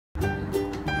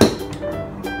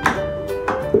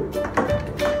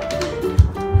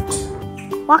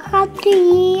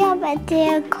wakati of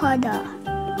their color.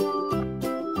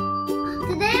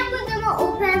 Today we're gonna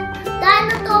open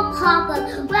Dinosaur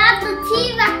Poppers. We have the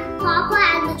T-Rex Popper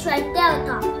and the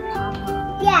Triceratops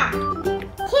Popper. Yeah.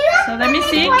 So let me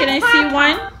see. Can I see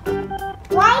one?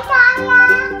 White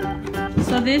color.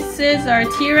 So this is our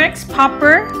T-Rex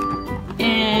Popper,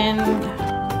 and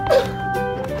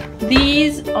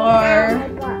these are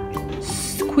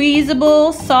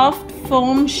squeezable soft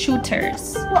foam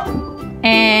shooters,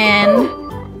 and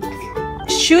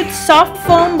shoot soft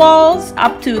foam balls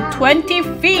up to 20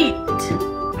 feet,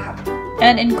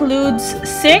 and includes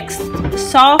 6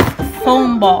 soft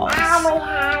foam balls.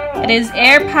 It is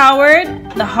air powered.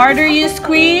 The harder you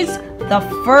squeeze, the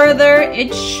further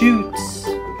it shoots.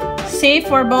 Safe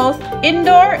for both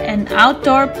indoor and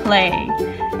outdoor play.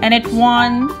 And it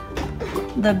won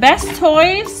the best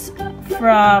toys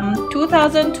from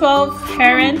 2012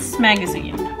 Parents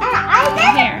Magazine. I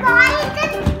just buy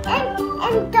it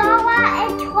and Dora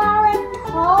and toy.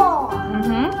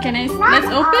 Can I?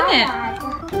 Let's open it.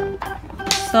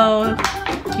 So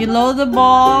you load the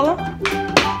ball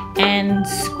and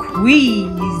squeeze.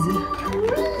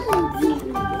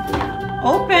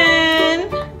 Open.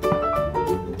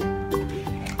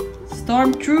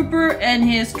 Stormtrooper and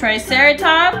his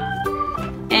Triceratops,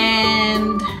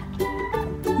 and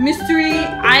mystery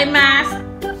eye mask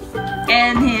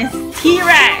and his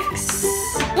T-Rex.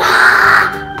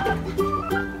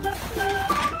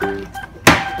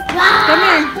 Come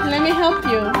here, let me help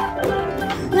you.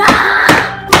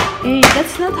 Hey,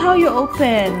 that's not how you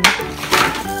open.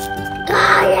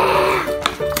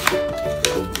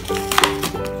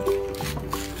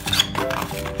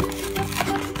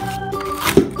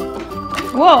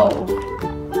 Whoa.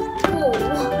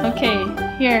 Okay,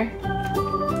 here.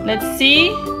 Let's see.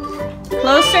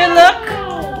 Closer look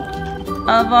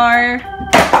of our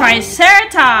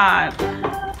Triceratops.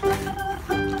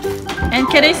 And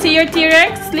can I see your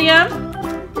T-Rex, Liam?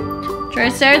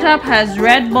 Triceratops has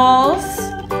red balls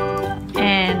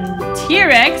and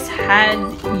T-Rex has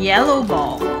yellow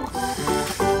balls.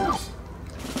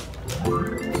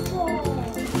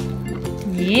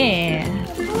 Yeah.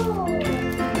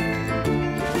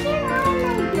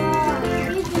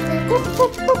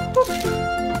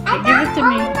 Okay, give it to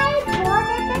me.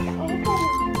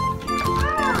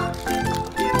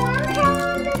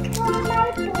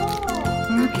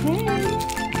 Okay.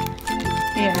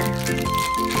 Here.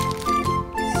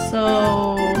 So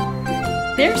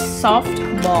they're soft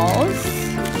balls.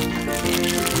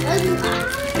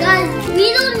 Guys, we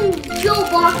don't show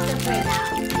boxes right now.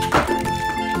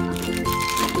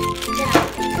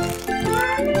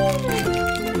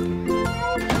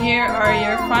 Here are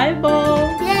your 5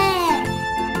 balls. Yeah.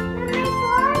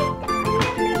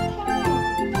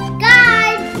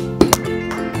 Guys.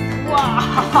 Wow.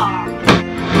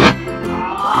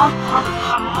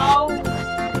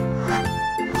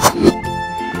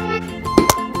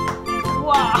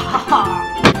 Wow.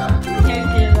 Here,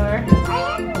 Taylor.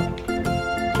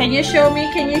 Can you show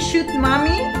me? Can you shoot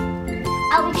mommy?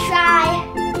 I will try.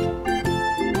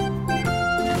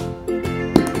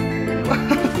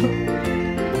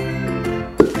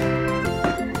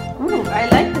 Ooh, I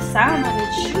like the sound when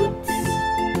it shoots.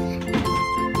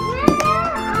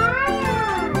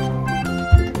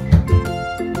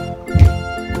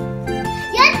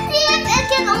 Let's see if it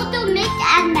can also mix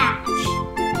and match.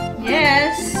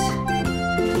 Yes.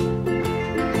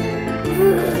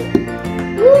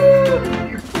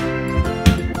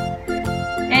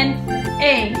 And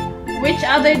hey, which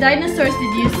other dinosaurs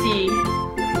did you see?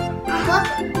 What?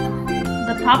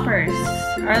 The poppers.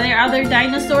 Are there other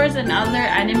dinosaurs and other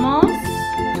animals?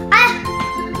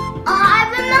 I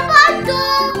remember I saw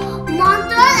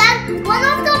monsters, and one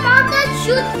of the monsters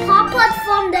shoots poppers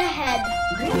from the head.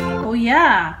 Oh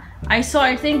yeah, I saw.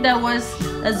 I think that was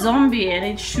a zombie, and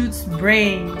it shoots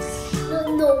brains.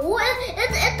 No, it was a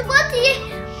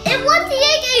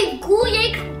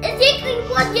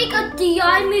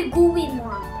diamond gooey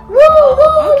one.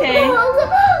 Okay.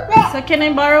 So can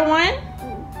I borrow one?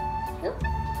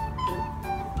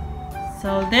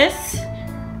 So this,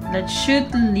 let's shoot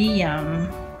Liam.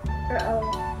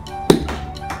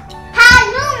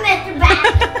 Hello, Mr. Bat.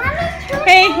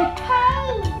 Hey,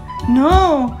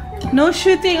 no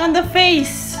shooting on the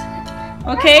face.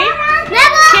 Okay?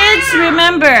 Kids,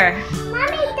 remember.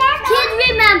 Kids,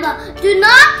 remember, do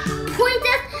not point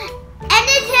at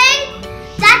anything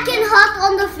that can hurt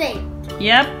on the face.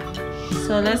 Yep.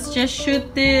 So let's just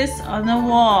shoot this on the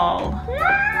wall.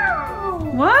 No.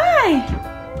 Why?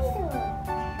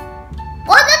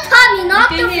 On the tummy, not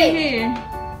the face. Here.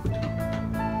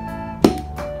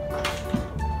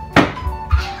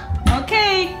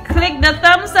 Okay, click the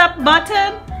thumbs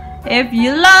button if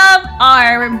you love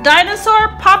our dinosaur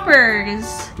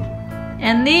poppers.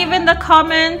 And leave in the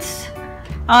comments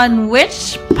on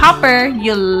which popper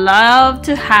you love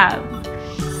to have.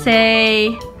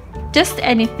 Say just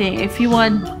anything. If you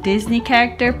want Disney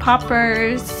character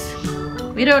poppers,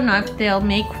 we don't know if they'll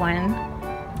make one,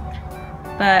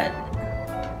 but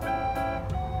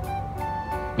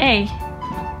hey,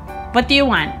 what do you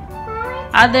want?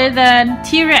 Other than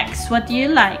T-Rex, what do you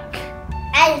like?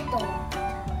 Elephant.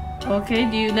 Okay,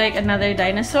 do you like another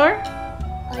dinosaur?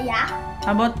 Oh yeah?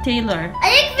 How about Taylor? I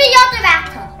think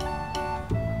Velociraptor.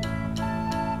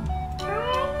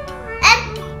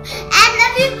 And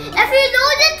if you know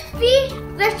this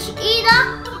fish eater,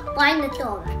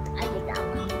 Dinosaur. I think that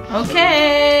one.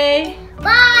 Okay.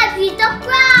 Bye, please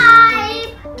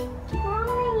subscribe.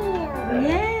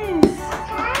 Yes.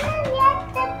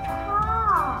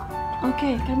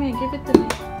 Okay, come here, give it to me.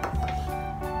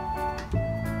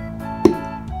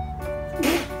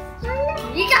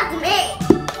 You got me.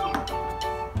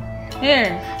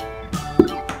 Here.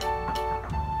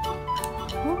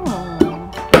 Oh.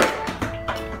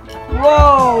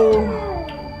 Whoa.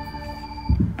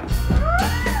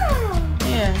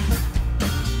 Here.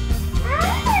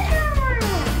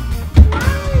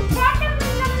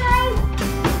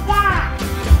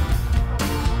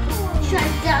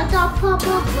 Triceratops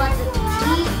Poppers was a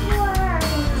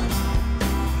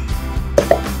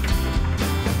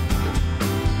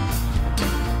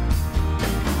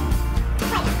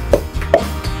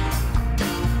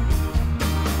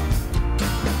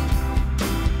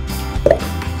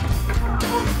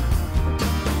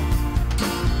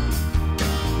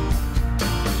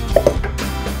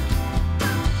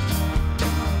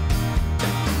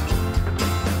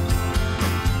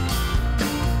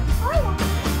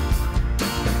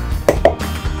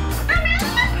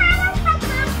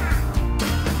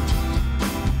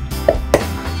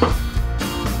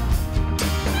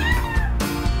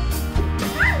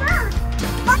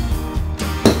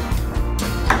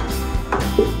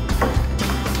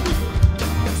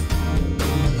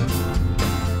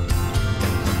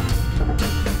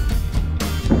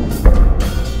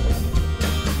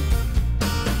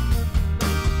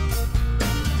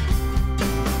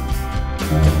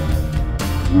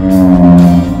Mm-hmm.